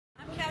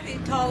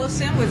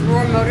Hyosung with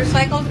Roar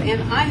Motorcycles,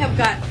 and I have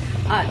got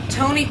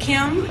Tony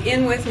Kim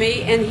in with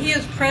me, and he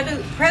is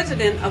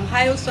president of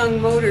Hyosung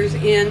Motors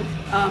in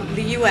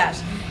the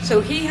U.S.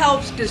 So he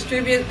helps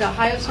distribute the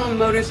Hyosung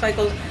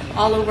motorcycles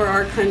all over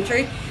our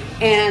country.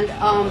 And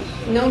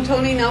known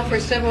Tony now for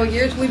several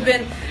years. We've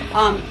been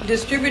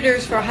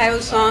distributors for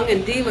Hyosung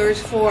and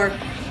dealers for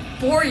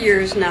 4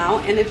 years now,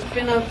 and it's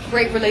been a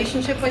great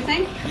relationship, I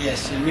think.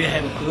 Yes, we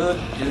have a good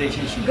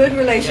relationship. Good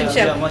relationship.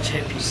 Yeah, we are much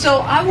happy.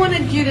 So I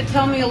wanted you to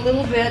tell me a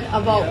little bit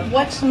about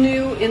what's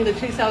new in the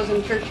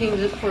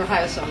 2013 for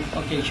Hyosung.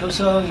 Okay,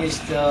 Hyosung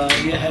is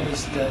we have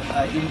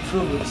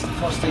improved. The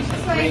first is the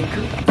brake,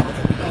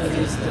 because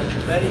it's the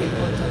very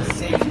important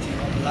safety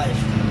of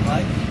life,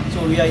 right?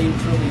 So we are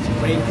improving the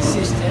brake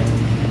system,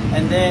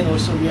 and then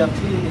also we are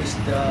putting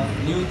the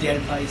new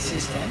Delphi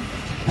system.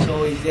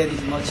 So that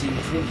is much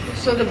improved.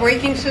 So the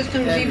braking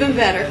system is even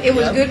better. It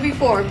was good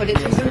before, but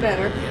it's even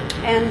better.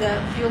 And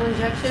the fuel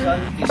injection? We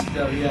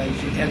are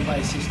using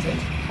Delphi system,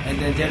 and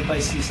then Delphi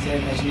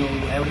system, as you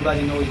know,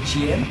 everybody knows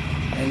GM,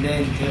 and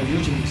then they're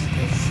using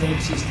the same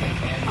system.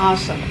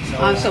 Awesome, so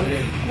awesome.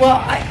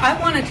 Well, I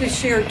wanted to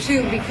share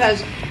too,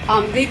 because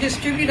they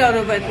distribute out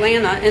of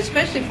Atlanta,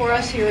 especially for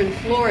us here in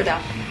Florida.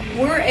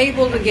 We're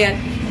able to get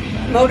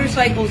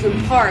motorcycles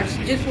and parts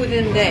just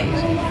within days.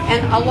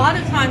 And a lot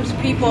of times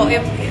people,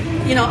 if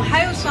you know,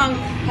 Hyosung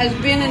has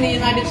been in the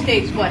United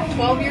States, what,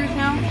 12 years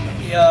now?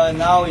 Yeah,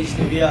 now we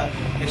are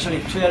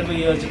actually 12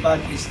 years, but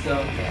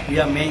we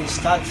are main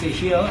started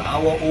here.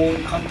 Our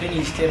own company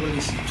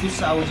established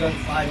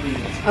 2005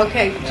 years.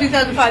 Okay,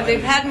 2005.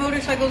 They've had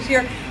motorcycles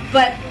here,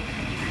 but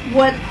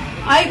what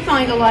I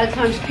find a lot of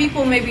times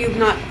people maybe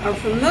not are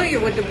familiar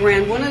with the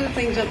brand. One of the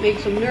things that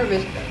makes them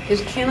nervous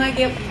is, can I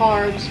get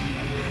parts?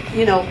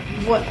 You know,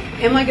 what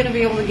am I going to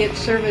be able to get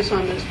service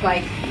on this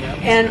bike?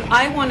 And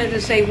I wanted to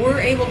say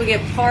we're able to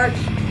get parts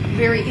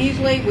very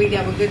easily. We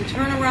have a good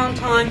turnaround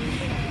time.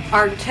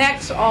 Our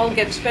techs all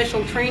get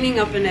special training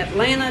up in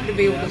Atlanta to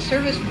be able to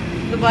service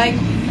the bike.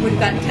 We've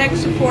got tech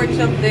supports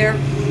up there.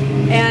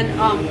 And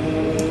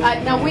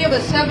now we have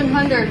a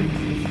 700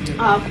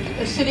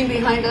 sitting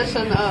behind us,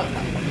 and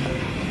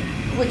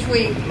which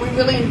we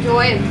really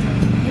enjoy. And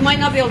you might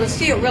not be able to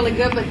see it really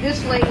good, but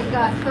this lady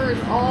got hers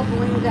all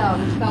blinged out.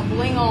 It's got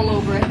bling all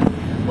over it.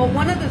 But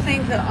one of the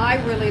things that I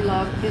really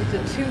love is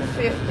the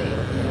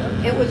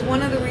 250. It was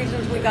one of the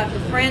reasons we got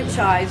the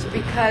franchise,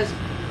 because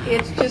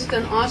it's just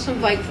an awesome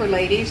bike for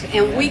ladies,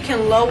 and we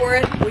can lower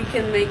it, we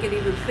can make it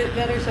even fit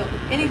better. So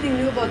anything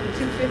new about the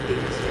 250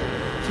 this year?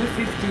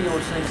 250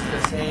 also is the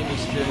same.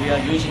 We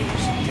are using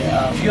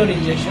fuel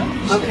injection.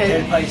 It's the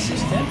Delphi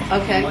system.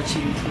 Okay. Much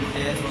improved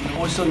there. And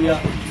also we are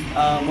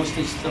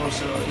mostly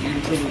also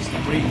improving the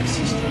brake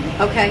system.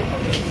 Okay.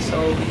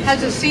 So has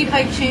the seat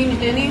height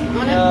changed any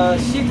on it?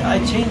 Seat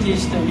height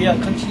changes. We are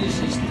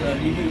continuously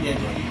reviewing that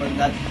one, but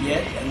not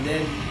yet. And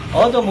then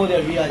other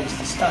model we are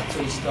start to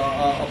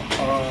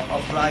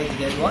apply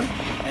that one,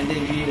 and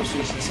then we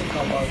also think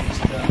about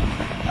the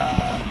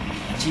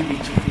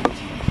GB250.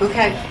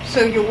 Okay,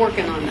 so you're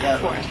working on that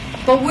for us.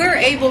 But we're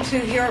able to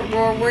here at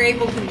Roar, we're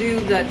able to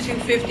do the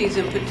 250s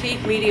in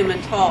petite, medium,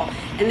 and tall,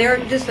 and they're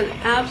just an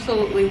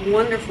absolutely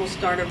wonderful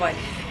starter bike.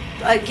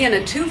 Again,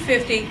 a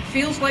 250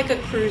 feels like a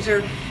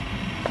cruiser,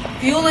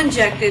 fuel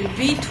injected,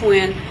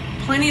 V-twin,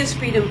 plenty of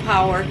speed and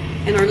power,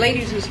 and our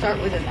ladies who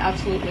start with it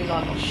absolutely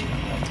love them.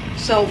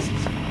 So,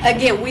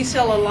 again, we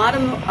sell a lot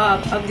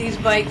of these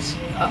bikes,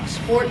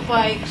 sport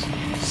bikes,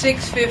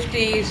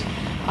 650s,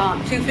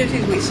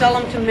 250s. We sell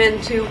them to men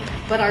too,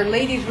 but our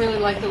ladies really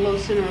like the low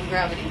center of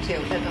gravity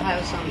too that the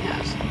Hyosung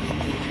has.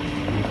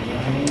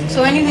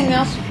 So, anything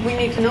else we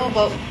need to know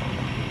about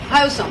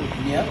Hyosung?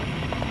 Yeah,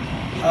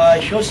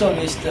 Hyosung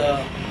is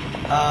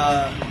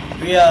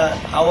we are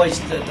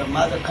the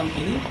mother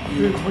company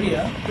in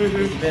Korea.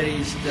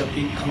 It's the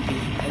big company,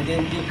 and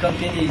then big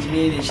company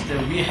means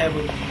we have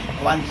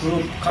one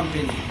group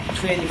company,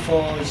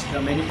 24 is the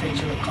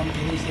manufacturer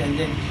companies, and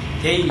then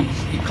they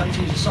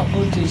continue to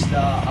support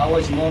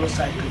our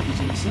motorcycle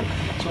business.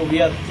 So we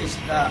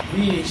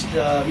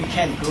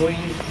can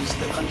growing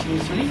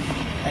continuously,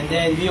 and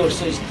then we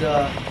also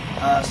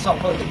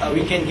support.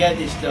 We can get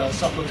the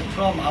support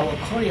from our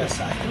Korea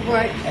side,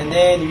 right? And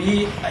then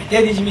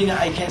that is mean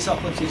I can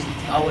support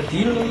our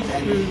dealers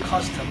and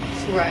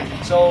customers, right?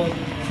 So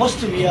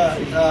first we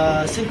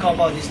think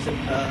about this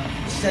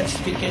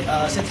certification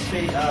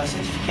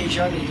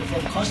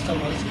for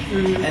customers,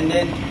 and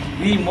then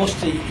we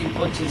mostly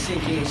important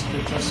thinking is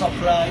the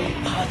supply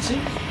parts,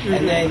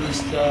 and then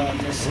it's the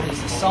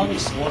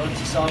service,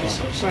 warranty service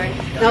also. Right.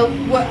 Now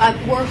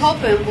we're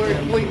hoping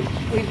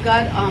we've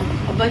got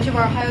a bunch of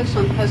our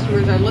Hyosung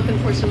customers are looking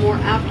for some more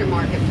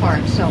aftermarket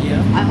parts. So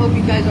I hope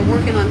you guys are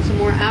working on some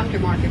more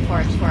aftermarket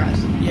parts for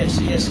us.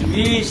 Yes.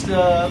 We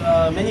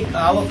many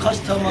our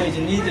customers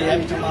need the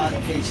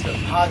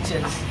aftermarket parts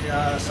and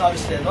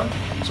service level.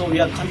 So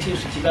we are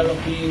continuously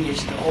developing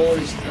all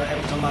the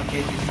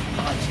aftermarket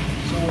parts.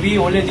 So we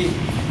already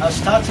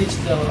started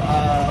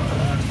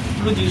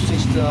produce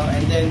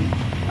and then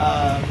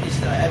it's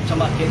the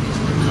aftermarket is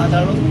the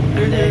catalog,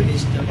 and then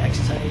it's the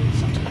external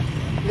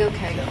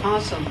Okay,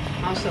 awesome,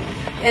 awesome.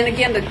 And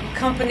again, the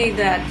company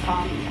that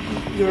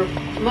your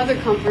mother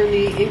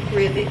company in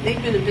Korea, they've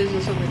been in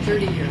business over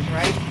 30 years,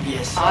 right?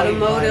 Yes.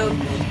 Automotive,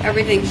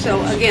 everything.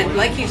 So again,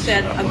 like you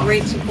said, a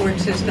great support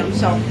system.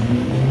 So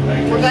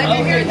we're glad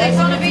you're here at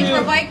Daytona Beach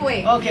for Bike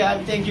Week.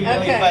 Okay, thank you for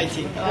Okay.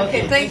 inviting.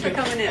 Okay, thanks thank for you.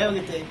 coming in. Have a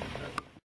good day.